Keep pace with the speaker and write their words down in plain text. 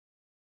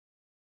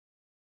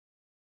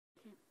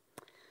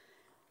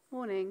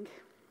Morning.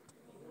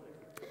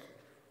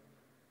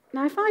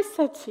 Now, if I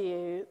said to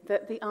you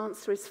that the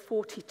answer is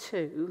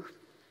 42,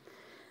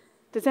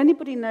 does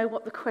anybody know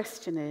what the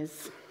question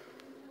is?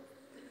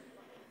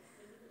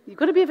 You've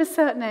got to be of a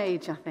certain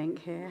age, I think,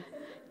 here.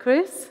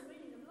 Chris?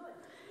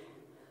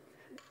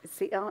 It's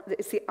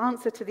the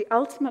answer to the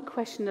ultimate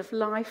question of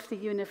life, the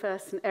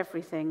universe, and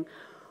everything.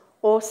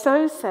 Or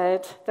so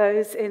said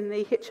those in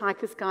the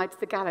Hitchhiker's Guide to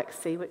the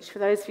Galaxy, which, for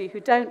those of you who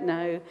don't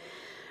know,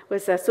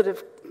 was a sort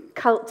of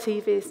cult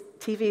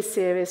TV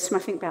series from,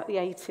 I think, about the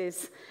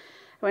 80s,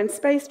 when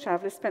space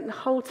travellers spent the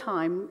whole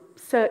time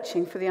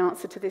searching for the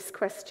answer to this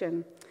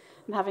question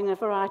and having a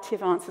variety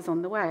of answers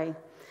on the way.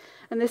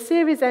 And the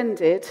series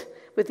ended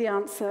with the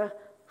answer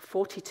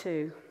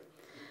 42.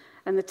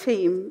 And the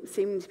team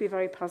seemed to be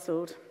very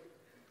puzzled.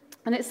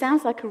 And it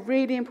sounds like a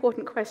really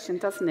important question,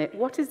 doesn't it?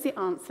 What is the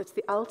answer to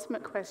the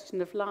ultimate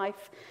question of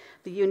life,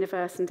 the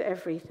universe, and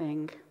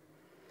everything?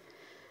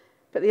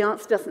 But the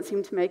answer doesn't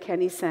seem to make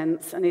any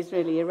sense and is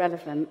really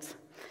irrelevant.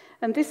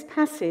 And this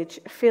passage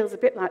feels a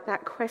bit like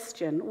that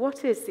question.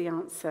 What is the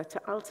answer to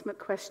the ultimate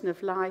question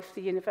of life,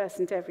 the universe,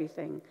 and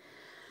everything?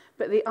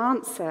 But the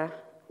answer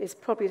is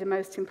probably the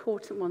most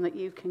important one that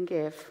you can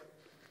give.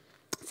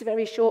 It's a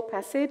very short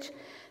passage.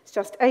 It's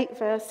just 8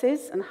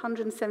 verses and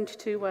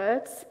 172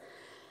 words.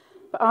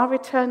 But our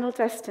eternal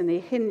destiny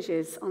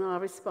hinges on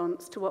our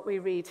response to what we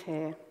read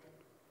here.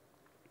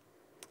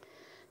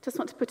 Just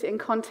want to put it in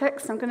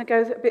context. I'm going to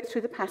go a bit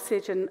through the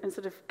passage and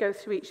sort of go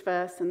through each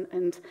verse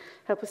and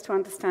help us to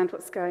understand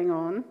what's going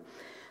on.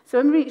 So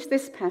when we reach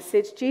this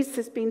passage, Jesus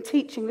has been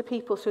teaching the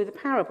people through the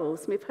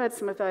parables. We've heard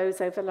some of those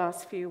over the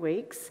last few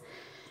weeks.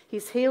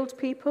 He's healed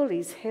people,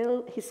 he's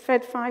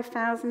fed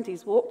 5,000,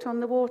 he's walked on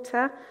the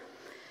water,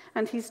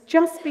 and he's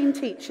just been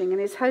teaching in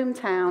his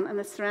hometown and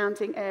the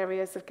surrounding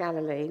areas of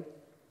Galilee.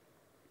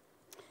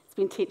 He's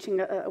been teaching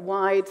a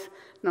wide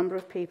number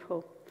of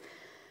people.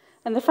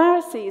 And the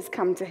Pharisees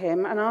come to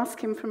him and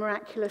ask him for a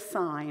miraculous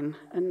sign,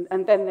 and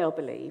then they'll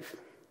believe.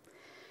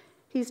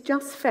 He's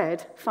just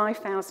fed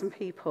 5,000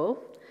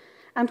 people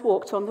and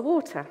walked on the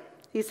water.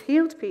 He's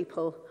healed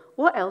people.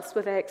 What else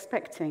were they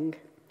expecting?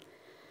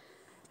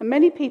 And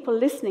many people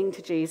listening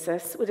to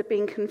Jesus would have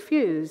been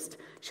confused.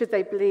 Should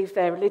they believe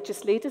their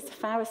religious leaders, the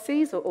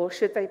Pharisees, or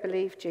should they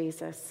believe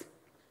Jesus?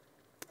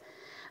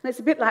 And it's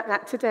a bit like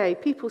that today.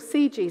 People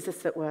see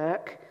Jesus at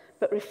work,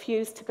 but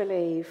refuse to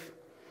believe.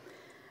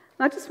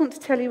 I just want to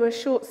tell you a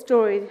short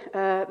story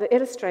that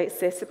illustrates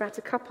this about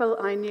a couple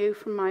I knew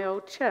from my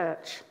old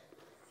church.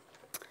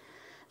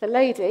 The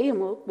lady, and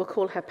we'll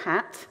call her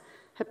Pat,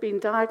 had been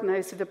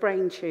diagnosed with a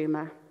brain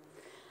tumour,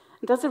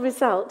 and as a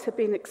result had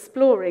been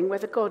exploring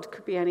whether God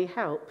could be any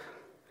help,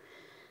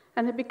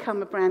 and had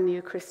become a brand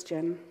new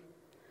Christian.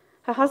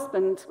 Her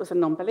husband was a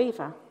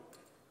non-believer.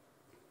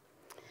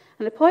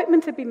 An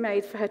appointment had been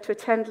made for her to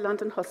attend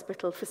London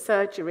Hospital for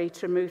surgery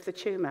to remove the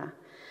tumour,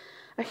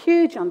 a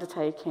huge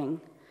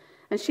undertaking.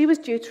 And she was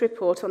due to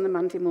report on the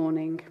Monday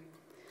morning.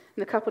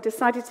 And the couple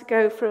decided to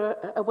go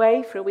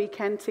away for a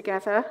weekend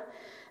together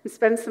and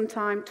spend some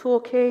time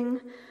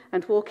talking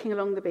and walking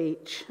along the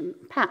beach. And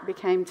Pat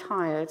became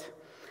tired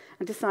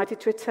and decided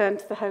to return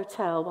to the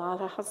hotel while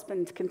her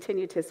husband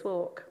continued his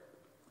walk.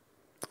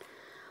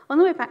 On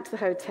the way back to the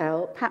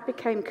hotel, Pat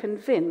became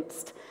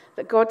convinced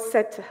that God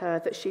said to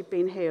her that she'd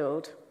been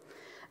healed.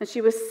 And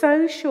she was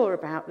so sure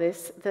about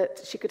this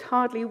that she could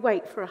hardly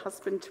wait for her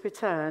husband to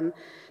return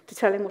to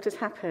tell him what had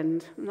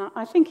happened. And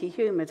I think he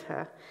humoured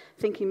her,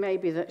 thinking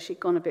maybe that she'd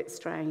gone a bit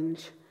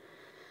strange.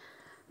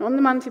 And on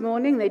the Monday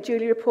morning, they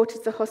duly reported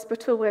to the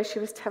hospital where she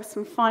was to have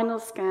some final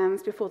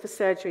scans before the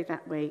surgery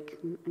that week.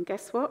 And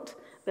guess what?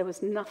 There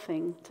was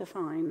nothing to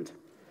find.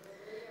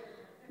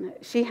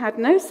 She had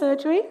no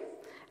surgery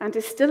and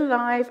is still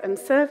alive and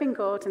serving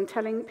God and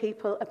telling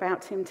people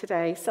about him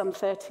today, some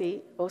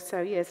 30 or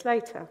so years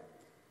later.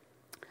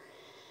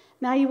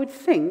 Now, you would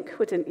think,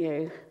 wouldn't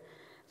you,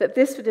 that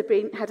this would have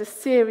had a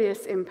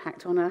serious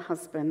impact on her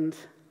husband.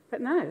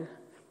 But no,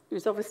 he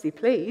was obviously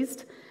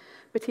pleased,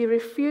 but he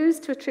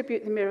refused to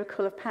attribute the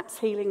miracle of Pat's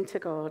healing to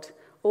God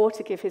or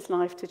to give his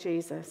life to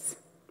Jesus.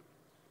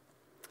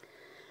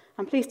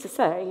 I'm pleased to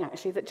say,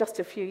 actually, that just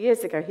a few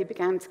years ago he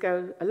began to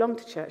go along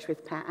to church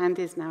with Pat and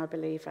is now a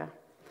believer.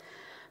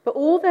 But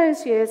all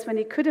those years when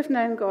he could have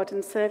known God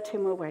and served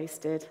him were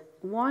wasted.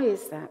 Why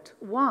is that?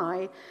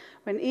 Why,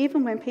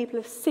 even when people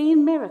have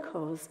seen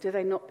miracles, do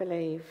they not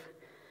believe?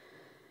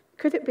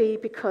 Could it be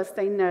because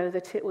they know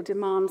that it will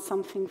demand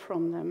something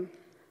from them,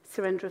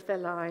 surrender of their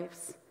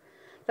lives,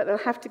 that they'll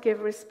have to give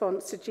a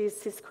response to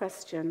Jesus'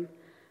 question,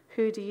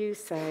 who do you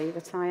say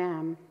that I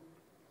am?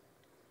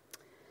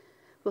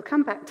 We'll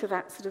come back to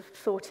that sort of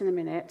thought in a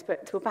minute,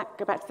 but we'll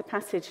go back to the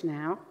passage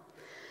now.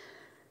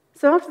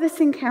 So after this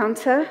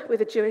encounter with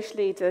the Jewish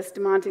leaders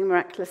demanding a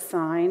miraculous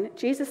sign,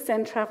 Jesus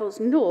then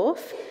travels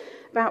north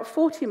about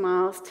 40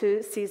 miles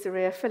to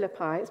Caesarea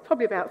Philippi. It's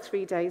probably about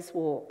 3 days'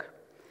 walk.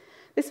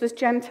 This was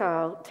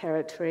Gentile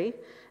territory,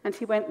 and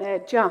he went there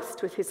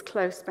just with his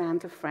close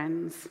band of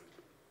friends.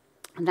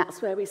 And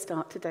that's where we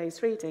start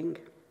today's reading.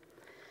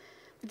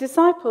 The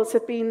disciples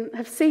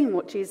have seen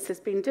what Jesus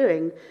has been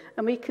doing,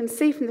 and we can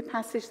see from the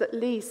passage that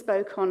Lee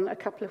spoke on a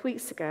couple of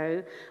weeks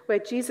ago, where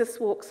Jesus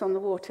walks on the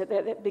water,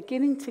 that they're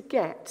beginning to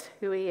get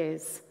who he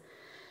is.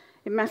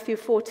 In Matthew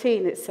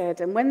 14 it said,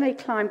 "And when they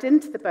climbed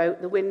into the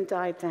boat, the wind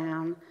died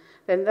down.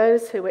 Then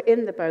those who were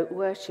in the boat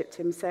worshipped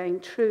him, saying,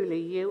 'Truly,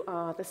 you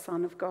are the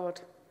Son of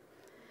God.'"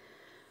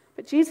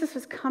 But Jesus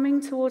was coming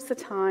towards the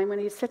time when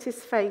he set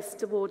his face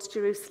towards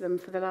Jerusalem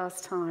for the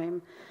last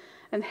time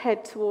and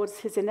head towards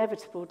his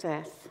inevitable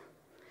death.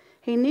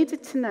 He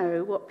needed to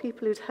know what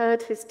people who'd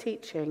heard his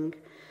teaching,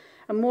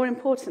 and more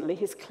importantly,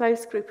 his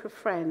close group of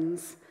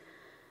friends,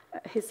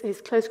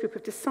 his close group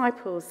of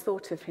disciples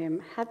thought of him.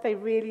 Had they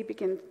really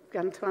begun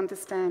to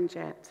understand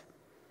yet?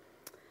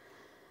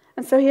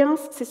 And so he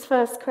asks his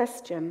first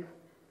question: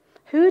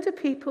 who do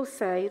people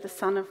say the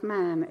Son of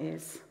Man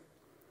is?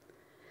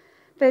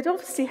 They'd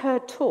obviously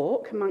heard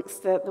talk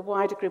amongst the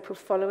wider group of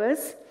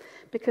followers,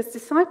 because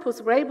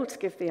disciples were able to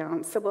give the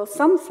answer. Well,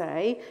 some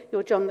say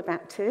you're John the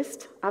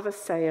Baptist, others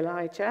say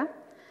Elijah,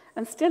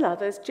 and still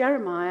others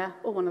Jeremiah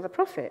or one of the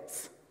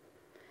prophets.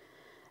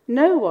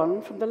 No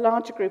one from the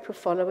larger group of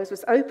followers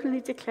was openly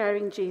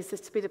declaring Jesus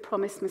to be the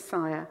promised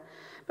Messiah,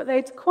 but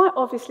they'd quite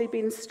obviously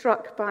been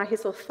struck by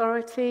his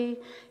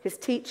authority, his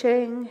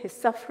teaching, his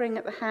suffering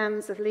at the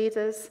hands of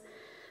leaders,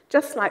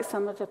 just like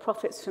some of the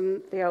prophets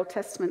from the Old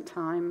Testament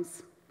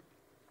times.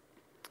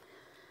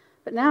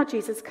 But now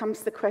Jesus comes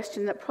to the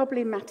question that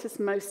probably matters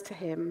most to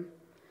him.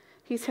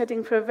 He's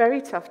heading for a very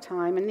tough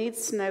time and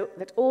needs to know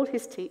that all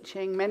his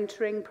teaching,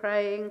 mentoring,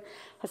 praying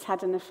has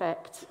had an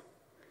effect.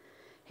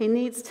 He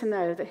needs to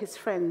know that his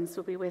friends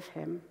will be with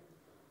him.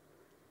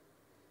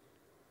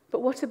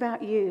 "But what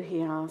about you?"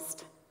 he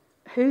asked.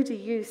 "Who do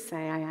you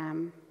say I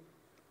am?"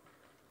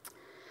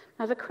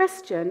 Now the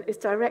question is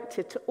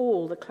directed to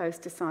all the close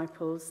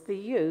disciples. The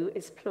 "you"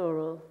 is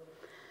plural.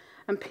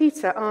 And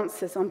Peter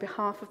answers on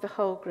behalf of the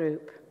whole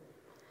group.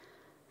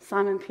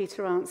 Simon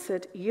Peter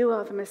answered, "You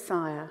are the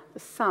Messiah,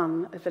 the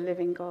Son of the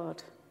living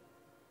God."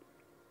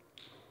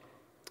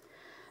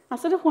 I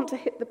sort of want to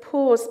hit the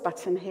pause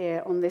button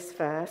here on this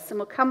verse, and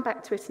we'll come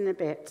back to it in a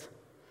bit.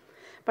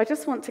 But I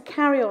just want to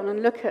carry on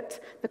and look at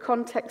the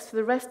context for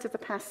the rest of the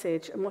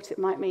passage and what it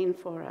might mean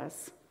for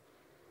us.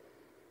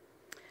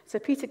 So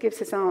Peter gives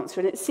his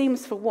answer, and it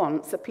seems for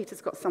once that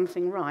Peter's got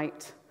something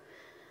right.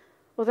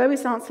 Although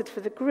he's answered for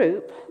the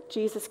group,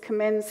 Jesus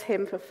commends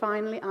him for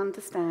finally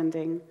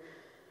understanding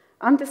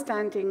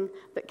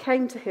that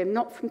came to him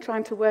not from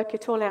trying to work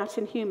it all out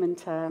in human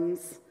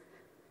terms,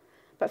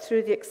 but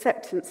through the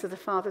acceptance of the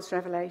Father's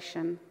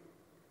revelation.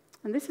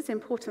 And this is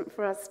important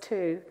for us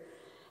too.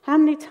 How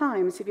many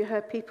times have you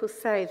heard people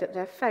say that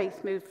their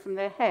faith moved from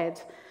their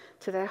head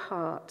to their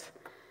heart?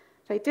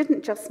 They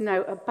didn't just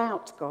know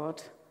about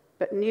God,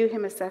 but knew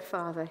him as their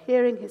Father,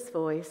 hearing his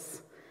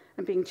voice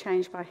and being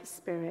changed by his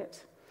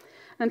Spirit.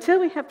 Until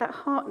we have that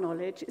heart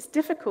knowledge, it's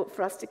difficult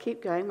for us to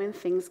keep going when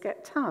things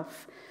get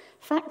tough.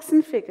 Facts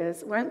and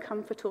figures won't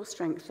comfort or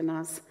strengthen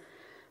us,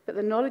 but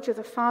the knowledge of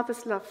the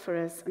Father's love for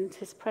us and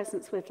his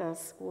presence with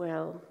us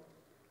will.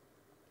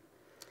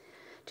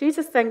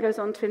 Jesus then goes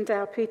on to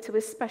endow Peter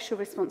with special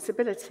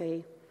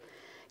responsibility.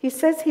 He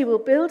says he will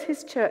build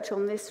his church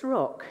on this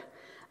rock.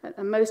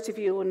 And most of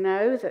you will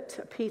know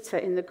that Peter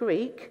in the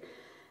Greek,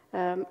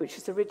 which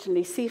is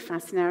originally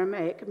Cephas in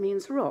Aramaic,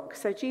 means rock.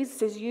 So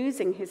Jesus is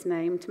using his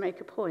name to make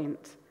a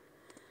point.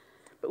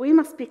 But we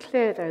must be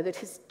clear, though,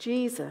 that it's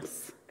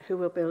Jesus who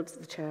will build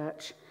the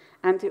church,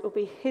 and it will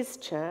be his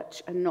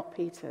church and not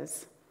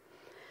Peter's.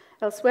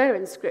 Elsewhere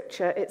in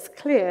Scripture, it's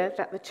clear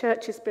that the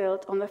church is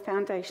built on the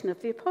foundation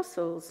of the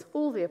apostles,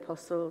 all the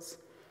apostles.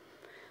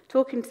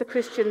 Talking to the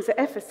Christians at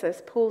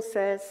Ephesus, Paul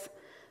says,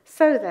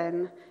 "So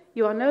then,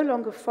 you are no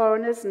longer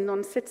foreigners and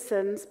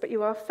non-citizens, but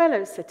you are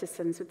fellow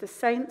citizens with the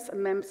saints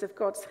and members of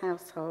God's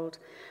household,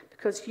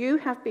 because you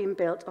have been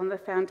built on the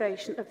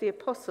foundation of the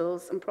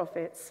apostles and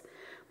prophets,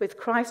 with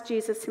Christ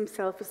Jesus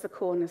himself as the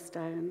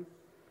cornerstone."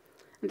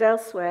 And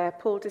elsewhere,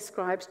 Paul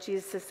describes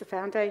Jesus as the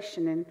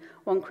foundation in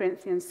 1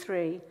 Corinthians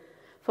 3.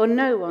 "For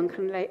no one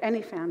can lay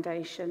any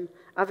foundation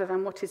other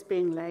than what is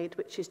being laid,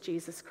 which is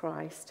Jesus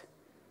Christ."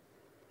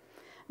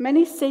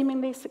 Many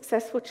seemingly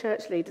successful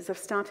church leaders have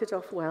started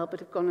off well but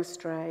have gone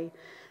astray,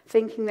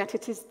 thinking that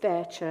it is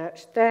their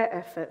church, their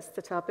efforts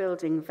that are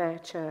building their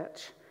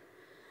church.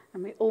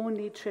 And we all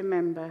need to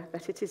remember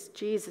that it is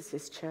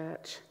Jesus'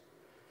 church.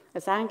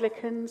 As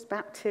Anglicans,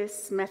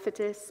 Baptists,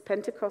 Methodists,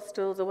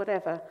 Pentecostals, or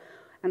whatever,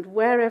 and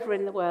wherever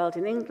in the world,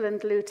 in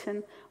England,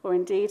 Luton, or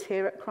indeed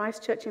here at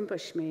Christchurch in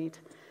Bushmead,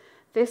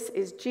 this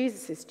is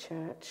Jesus'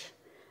 church,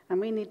 and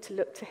we need to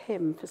look to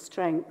him for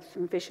strength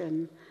and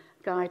vision,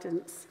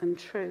 guidance and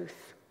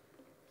truth.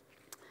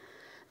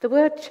 The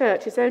word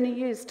church is only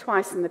used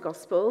twice in the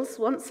Gospels,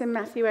 once in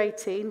Matthew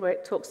 18, where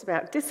it talks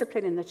about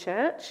discipline in the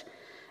church,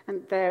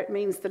 and there it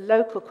means the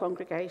local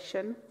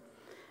congregation,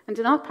 and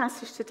in our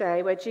passage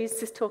today, where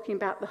Jesus is talking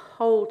about the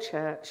whole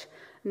church,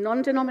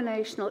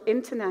 non-denominational,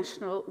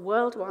 international,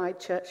 worldwide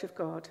church of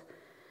God.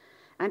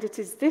 And it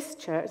is this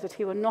church that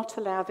he will not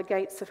allow the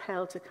gates of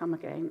hell to come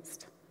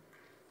against.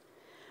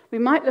 We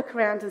might look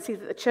around and see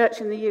that the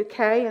church in the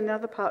UK and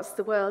other parts of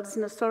the world is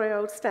in a sorry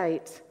old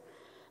state.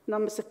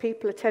 Numbers of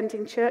people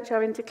attending church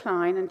are in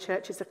decline and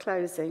churches are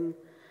closing.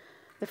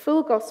 The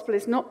full gospel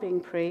is not being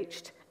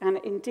preached, and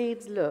it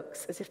indeed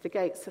looks as if the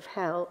gates of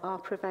hell are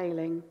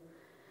prevailing.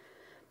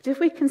 But if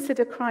we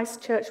consider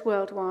Christchurch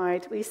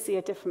worldwide, we see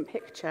a different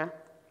picture.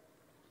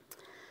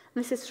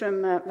 This is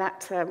from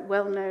that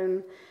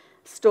well-known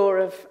store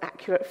of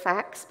accurate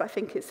facts, but I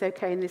think it's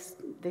okay in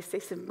this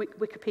is in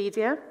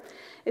Wikipedia.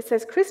 It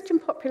says, Christian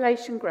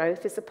population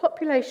growth is the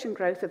population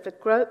growth of the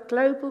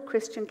global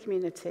Christian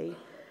community.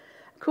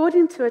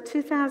 According to a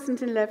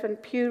 2011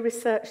 Pew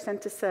Research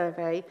Centre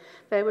survey,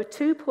 there were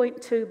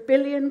 2.2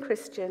 billion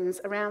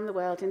Christians around the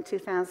world in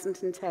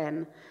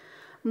 2010,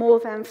 more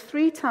than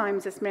 3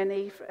 times as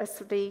many as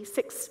the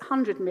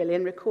 600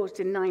 million recorded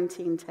in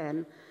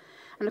 1910.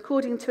 And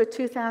according to a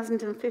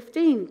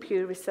 2015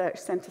 Pew Research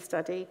Centre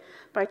study,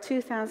 by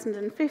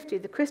 2050,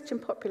 the Christian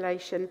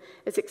population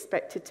is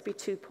expected to be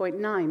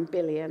 2.9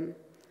 billion.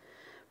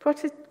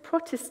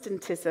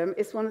 Protestantism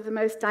is one of the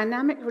most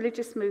dynamic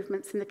religious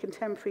movements in the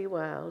contemporary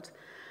world.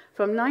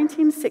 From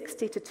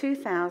 1960 to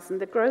 2000,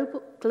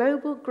 the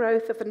global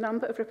growth of the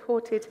number of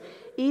reported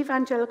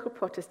evangelical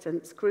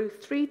Protestants grew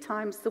 3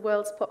 times the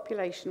world's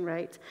population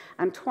rate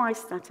and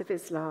twice that of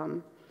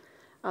Islam.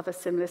 Other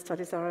similar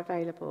studies are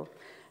available.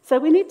 So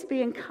we need to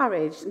be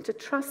encouraged and to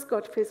trust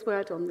God for his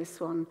word on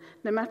this one,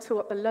 no matter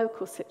what the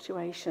local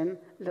situation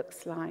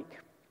looks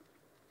like.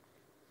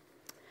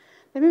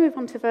 Then we move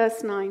on to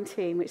verse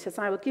 19, which says,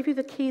 I will give you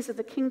the keys of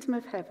the kingdom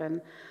of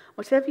heaven.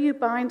 Whatever you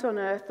bind on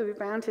earth will be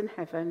bound in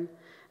heaven,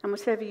 and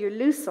whatever you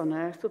loose on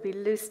earth will be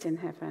loosed in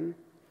heaven.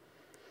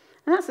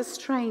 And that's a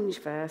strange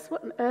verse.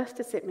 What on earth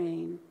does it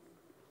mean?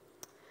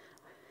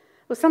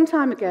 Well, some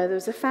time ago, there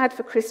was a fad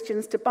for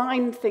Christians to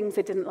bind things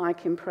they didn't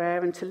like in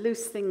prayer and to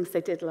loose things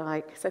they did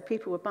like. So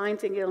people were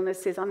binding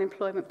illnesses,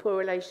 unemployment, poor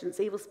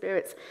relations, evil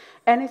spirits,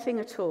 anything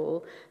at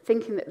all,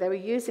 thinking that they were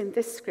using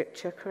this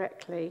scripture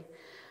correctly.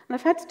 And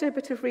I've had to do a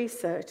bit of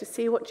research to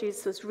see what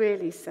Jesus was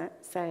really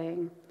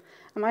saying.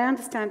 And my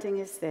understanding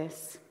is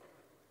this.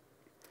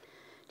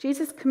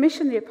 Jesus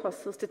commissioned the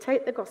apostles to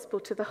take the gospel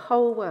to the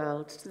whole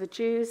world, to the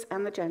Jews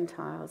and the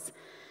Gentiles.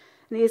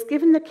 And he has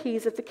given the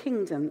keys of the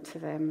kingdom to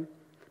them.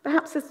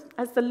 Perhaps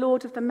as the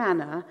Lord of the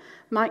Manor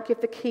might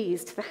give the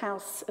keys to the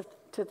house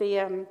to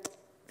the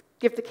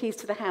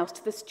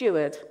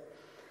steward.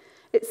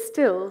 It's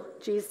still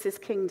Jesus'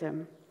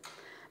 kingdom.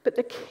 But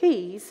the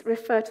keys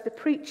refer to the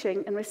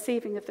preaching and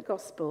receiving of the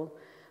gospel.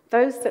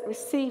 Those that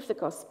receive the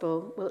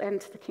gospel will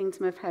enter the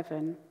kingdom of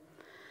heaven.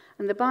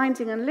 And the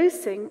binding and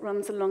loosing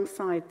runs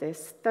alongside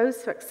this.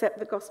 Those who accept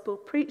the gospel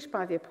preached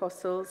by the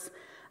apostles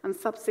and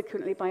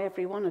subsequently by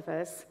every one of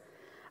us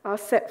are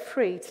set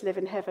free to live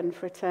in heaven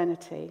for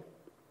eternity.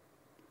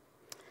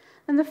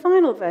 And the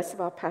final verse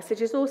of our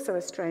passage is also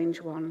a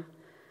strange one.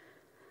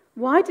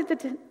 Why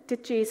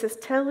did Jesus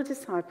tell the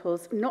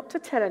disciples not to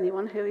tell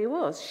anyone who he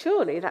was?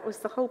 Surely that was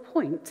the whole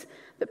point,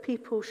 that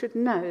people should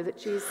know that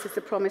Jesus is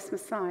the promised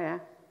Messiah.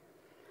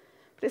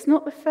 But it's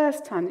not the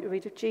first time that we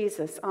read of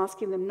Jesus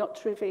asking them not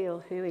to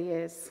reveal who he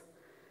is.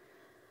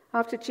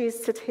 After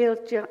Jesus had healed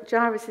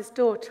Jairus'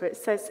 daughter, it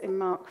says in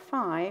Mark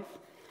 5,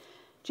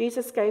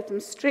 Jesus gave them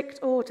strict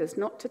orders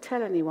not to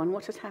tell anyone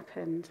what had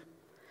happened.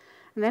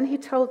 And then he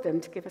told them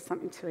to give her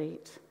something to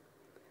eat.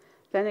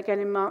 Then again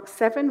in Mark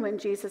 7, when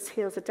Jesus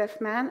heals a deaf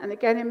man, and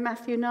again in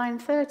Matthew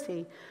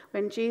 9:30,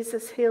 when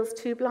Jesus heals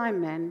 2 blind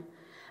men.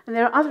 And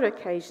there are other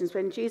occasions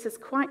when Jesus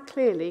quite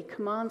clearly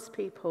commands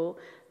people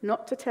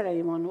not to tell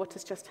anyone what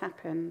has just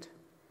happened.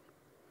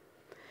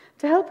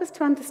 To help us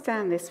to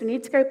understand this, we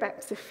need to go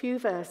back to a few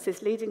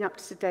verses leading up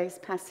to today's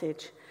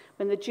passage,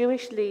 when the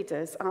Jewish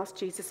leaders asked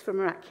Jesus for a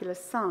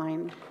miraculous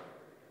sign.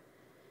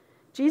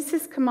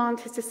 Jesus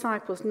commanded his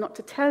disciples not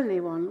to tell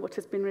anyone what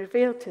has been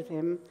revealed to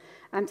them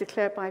and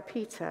declared by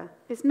Peter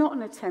is not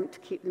an attempt to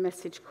keep the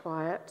message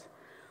quiet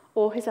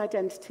or his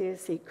identity a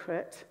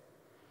secret,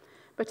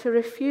 but a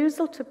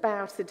refusal to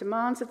bow to the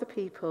demands of the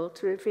people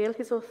to reveal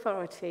his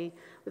authority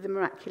with a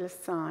miraculous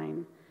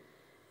sign.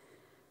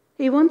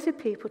 He wanted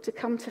people to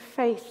come to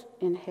faith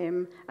in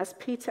him as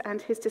Peter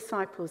and his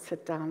disciples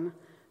had done,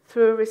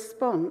 through a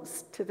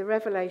response to the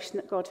revelation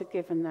that God had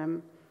given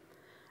them,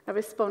 a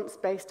response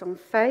based on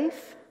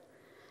faith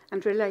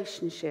and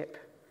relationship,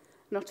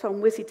 not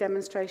on whizzy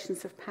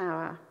demonstrations of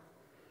power.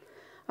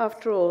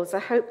 After all, as I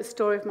hope the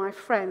story of my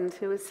friend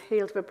who was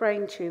healed of a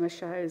brain tumour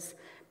shows,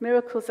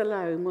 miracles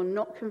alone will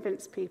not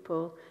convince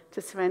people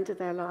to surrender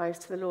their lives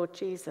to the Lord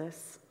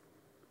Jesus.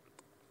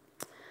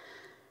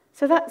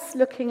 So that's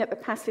looking at the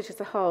passage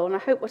as a whole, and I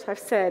hope what I've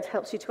said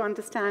helps you to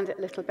understand it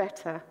a little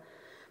better.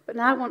 But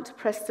now I want to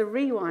press the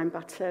rewind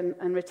button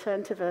and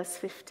return to verse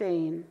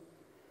 15.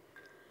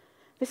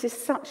 This is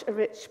such a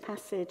rich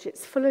passage.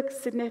 It's full of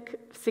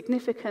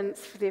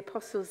significance for the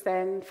apostles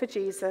then, for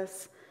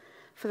Jesus,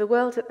 for the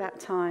world at that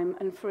time,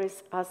 and for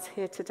us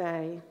here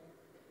today.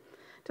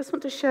 Just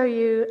want to show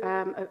you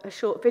a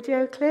short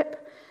video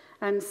clip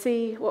and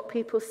see what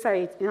people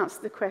say in answer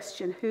to the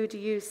question, who do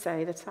you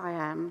say that I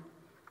am?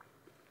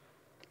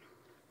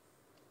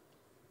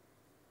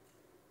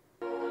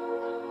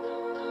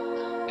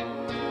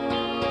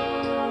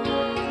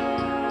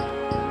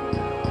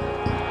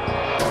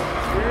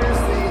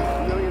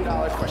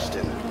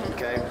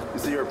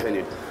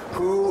 opinion.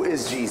 Who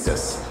is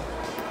Jesus?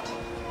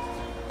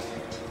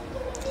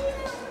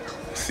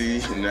 See,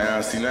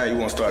 now you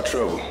want to start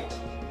trouble.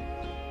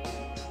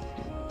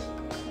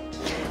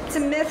 It's a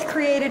myth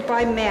created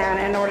by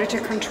man in order to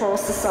control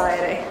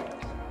society.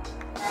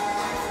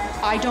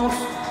 I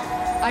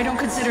don't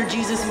consider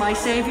Jesus my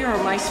savior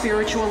or my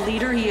spiritual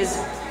leader. He is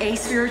a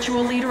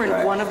spiritual leader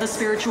and one of the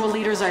spiritual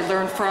leaders I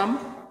learned from.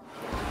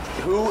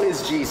 Who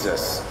is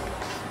Jesus,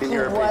 in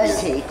your opinion? Who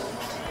was he?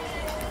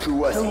 Who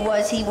was he? Who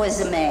was he?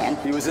 Was a man.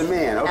 He was a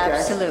man, okay.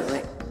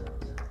 Absolutely.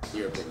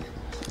 Your opinion.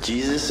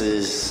 Jesus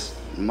is,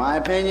 in my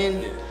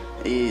opinion,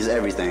 he's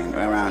everything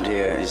around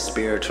here. He's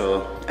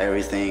spiritual,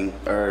 everything,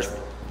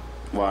 earth,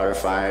 water,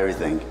 fire,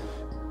 everything.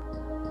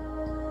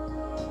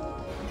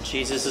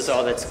 Jesus is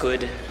all that's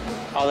good,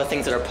 all the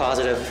things that are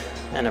positive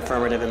and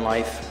affirmative in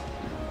life.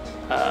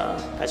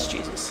 That's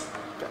Jesus.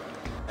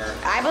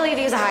 I believe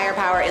he's a higher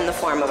power in the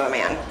form of a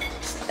man.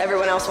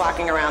 Everyone else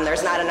walking around,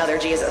 there's not another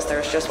Jesus,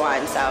 there's just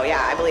one. So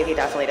yeah, I believe he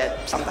definitely did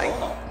something.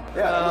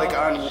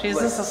 Yeah,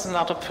 Jesus is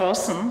not a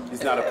person.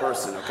 He's not a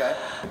person, okay?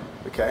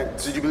 Okay.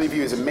 So do you believe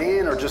he was a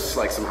man or just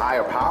like some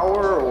higher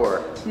power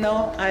or?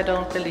 No, I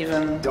don't believe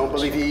in. Don't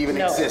believe he even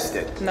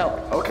existed? No.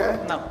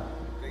 Okay. No.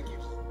 Thank you.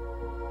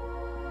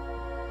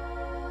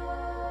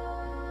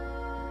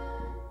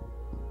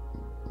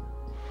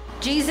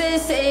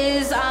 Jesus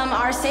is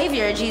our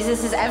Savior.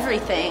 Jesus is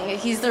everything.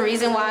 He's the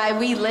reason why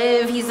we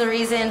live. He's the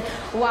reason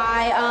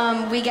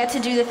why we get to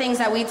do the things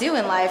that we do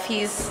in life.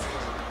 He's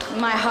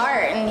my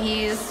heart, and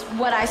he's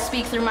what I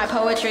speak through my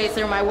poetry,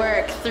 through my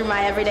work, through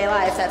my everyday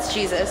life. That's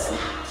Jesus.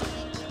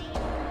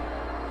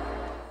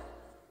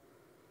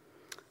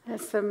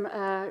 There's some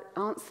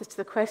answers to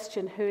the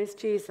question, who is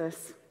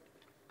Jesus?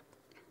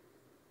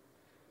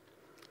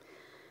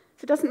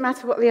 So it doesn't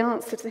matter what the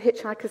answer to the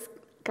Hitchhiker's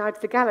Guide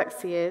to the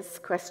Galaxy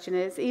question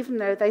is, even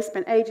though they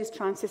spent ages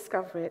trying to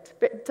discover it.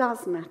 But it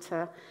does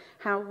matter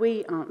how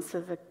we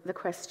answer the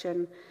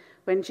question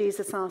when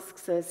Jesus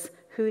asks us,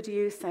 who do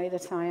you say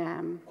that I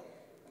am?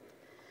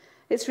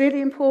 It's really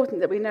important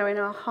that we know in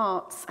our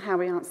hearts how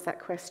we answer that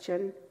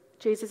question.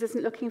 Jesus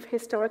isn't looking for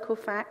historical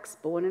facts,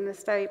 born in a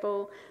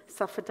stable,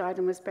 suffered, died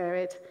and was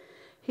buried.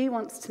 He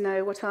wants to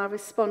know what our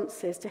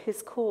response is to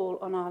his call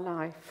on our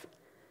life.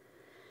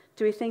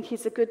 Do we think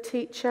he's a good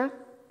teacher?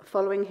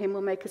 Following him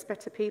will make us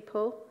better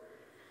people?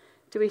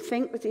 Do we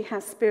think that he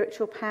has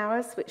spiritual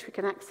powers which we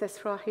can access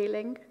for our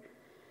healing?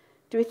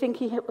 Do we think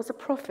he was a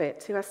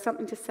prophet who has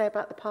something to say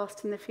about the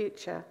past and the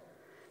future?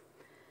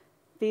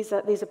 These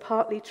are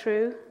partly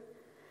true,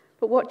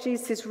 but what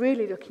Jesus is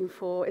really looking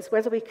for is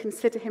whether we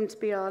consider him to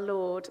be our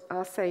Lord,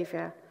 our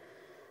Saviour,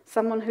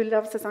 someone who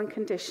loves us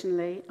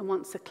unconditionally and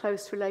wants a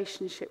close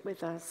relationship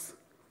with us,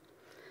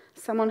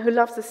 someone who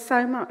loves us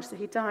so much that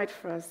he died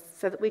for us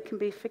so that we can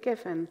be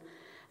forgiven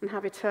and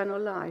have eternal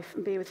life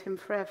and be with him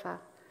forever.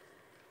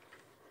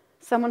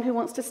 Someone who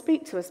wants to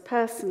speak to us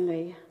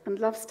personally and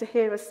loves to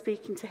hear us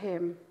speaking to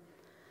him.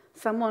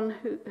 Someone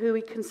who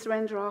we can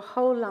surrender our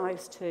whole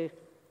lives to,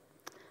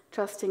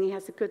 trusting he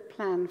has a good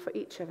plan for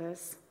each of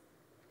us.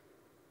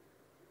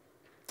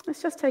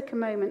 Let's just take a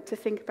moment to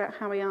think about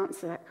how we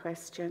answer that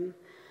question.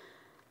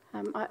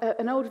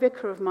 An old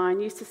vicar of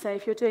mine used to say,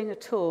 if you're doing a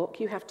talk,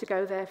 you have to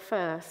go there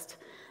first.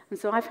 And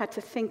so I've had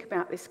to think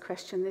about this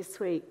question this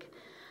week.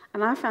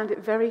 And I found it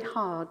very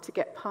hard to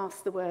get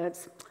past the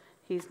words,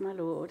 he's my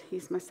Lord,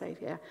 he's my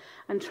Saviour,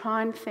 and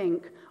try and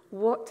think,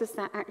 what does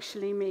that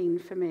actually mean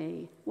for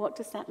me? What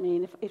does that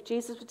mean? If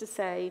Jesus were to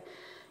say,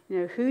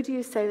 who do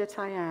you say that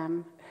I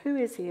am? Who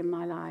is he in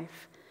my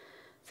life?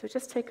 So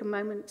just take a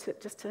moment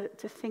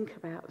to think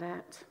about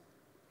that.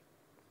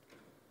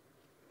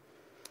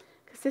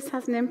 Because this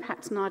has an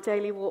impact on our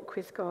daily walk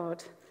with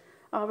God.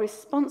 Our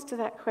response to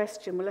that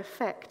question will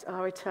affect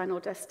our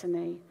eternal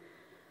destiny,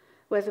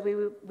 whether we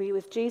will be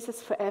with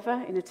Jesus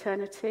forever in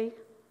eternity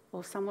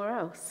or somewhere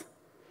else.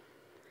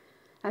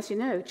 As you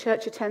know,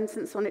 church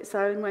attendance on its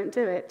own won't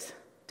do it.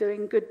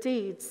 Doing good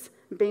deeds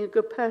and being a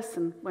good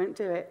person won't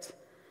do it.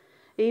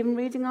 Even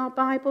reading our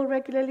Bible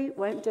regularly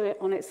won't do it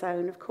on its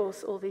own. Of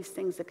course, all these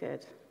things are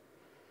good.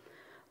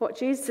 What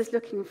Jesus is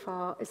looking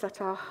for is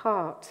that our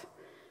heart,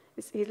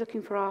 he's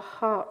looking for our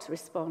heart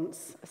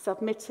response, a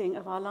submitting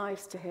of our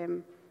lives to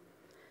him.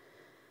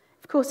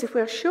 Of course, if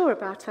we're sure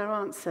about our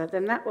answer,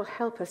 then that will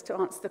help us to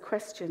answer the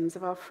questions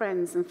of our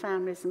friends and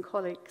families and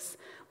colleagues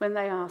when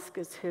they ask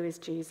us, who is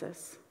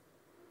Jesus?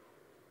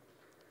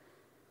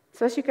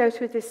 So as you go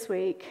through this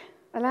week,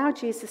 allow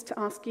Jesus to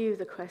ask you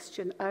the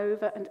question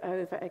over and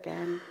over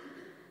again.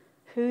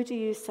 Who do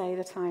you say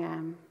that I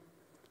am?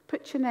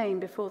 Put your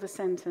name before the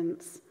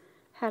sentence.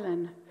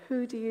 Helen,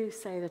 who do you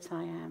say that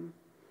I am?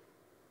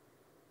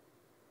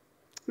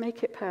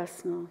 Make it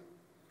personal.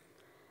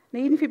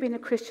 And even if you've been a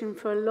Christian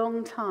for a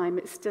long time,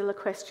 it's still a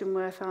question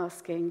worth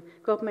asking.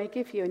 God may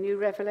give you a new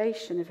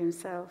revelation of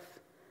himself.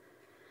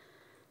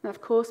 Now, of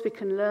course, we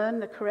can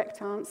learn the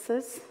correct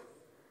answers,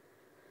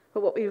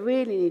 but what we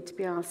really need to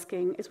be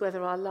asking is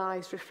whether our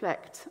lives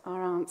reflect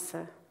our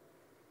answer.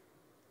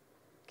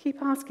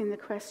 Keep asking the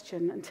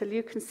question until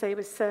you can say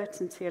with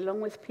certainty,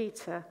 along with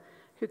Peter,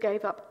 who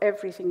gave up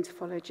everything to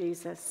follow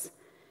Jesus.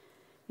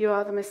 You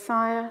are the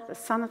Messiah, the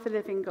Son of the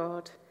living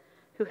God,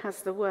 who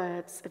has the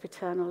words of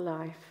eternal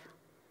life.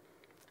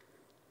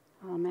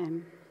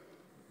 Amen.